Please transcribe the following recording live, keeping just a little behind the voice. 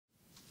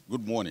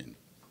Good morning.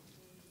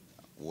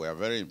 We are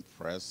very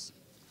impressed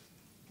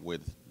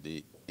with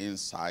the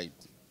insight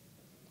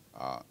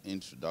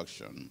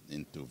introduction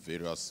into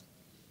various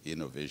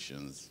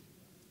innovations,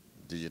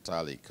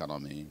 digital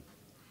economy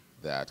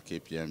that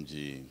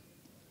KPMG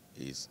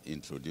is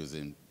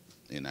introducing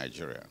in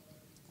Nigeria,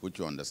 which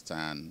you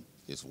understand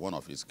is one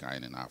of its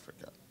kind in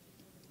Africa,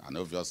 and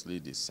obviously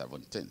the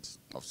 17th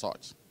of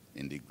such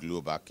in the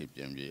global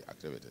KPMG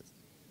activities.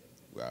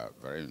 We are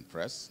very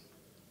impressed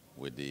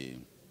with the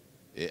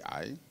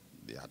AI,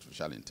 the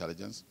artificial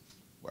intelligence.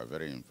 We're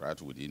very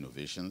impressed with the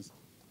innovations,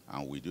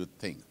 and we do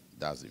think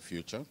that's the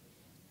future.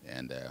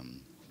 And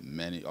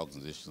many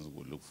organizations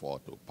will look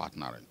forward to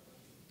partnering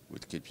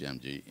with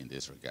KPMG in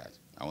this regard.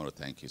 I want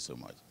to thank you so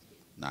much.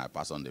 Now I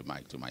pass on the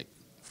mic to my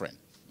friend.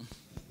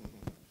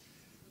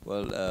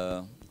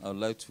 Well, I would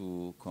like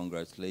to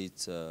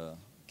congratulate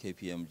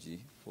KPMG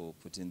for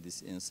putting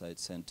this Insight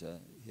Center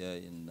here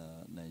in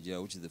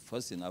Nigeria, which is the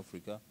first in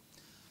Africa.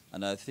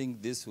 And I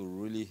think this will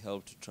really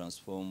help to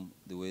transform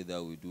the way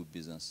that we do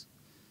business.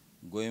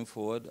 Going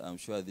forward, I'm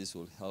sure this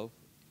will help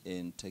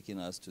in taking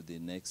us to the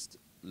next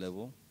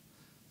level.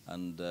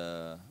 And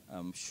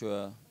I'm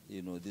sure,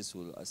 this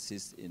will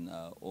assist in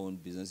our own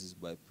businesses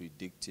by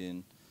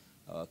predicting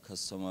our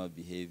customer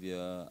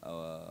behavior,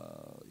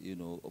 our,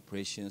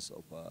 operations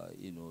of,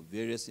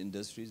 various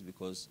industries,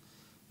 because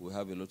we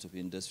have a lot of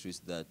industries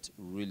that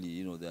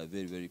really, they are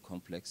very, very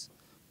complex.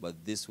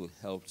 But this will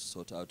help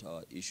sort out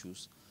our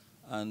issues.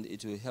 And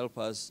it will help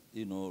us,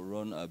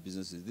 run our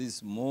businesses. This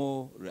is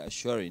more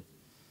reassuring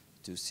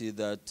to see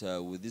that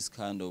with this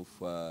kind of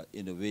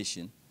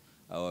innovation,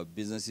 our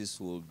businesses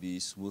will be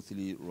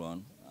smoothly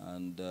run.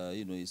 And,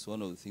 it's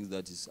one of the things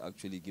that is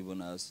actually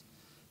given us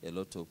a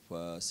lot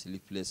of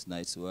sleepless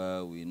nights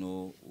where we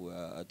know we're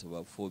at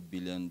about $4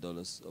 billion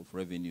of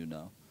revenue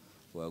now.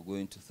 We're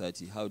going to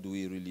 30. How do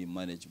we really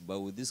manage?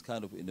 But with this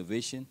kind of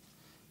innovation,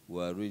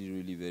 we are really,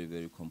 really very,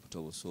 very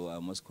comfortable. So I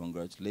must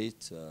congratulate,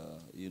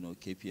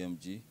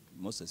 KPMG,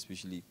 most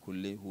especially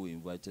Kule, who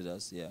invited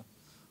us here.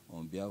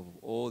 On behalf of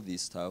all the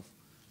staff,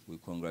 we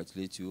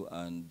congratulate you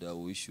and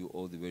wish you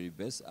all the very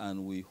best.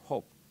 And we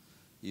hope,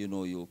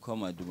 you'll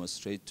come and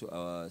demonstrate to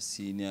our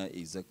senior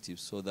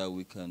executives so that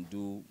we can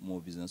do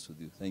more business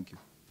with you. Thank you.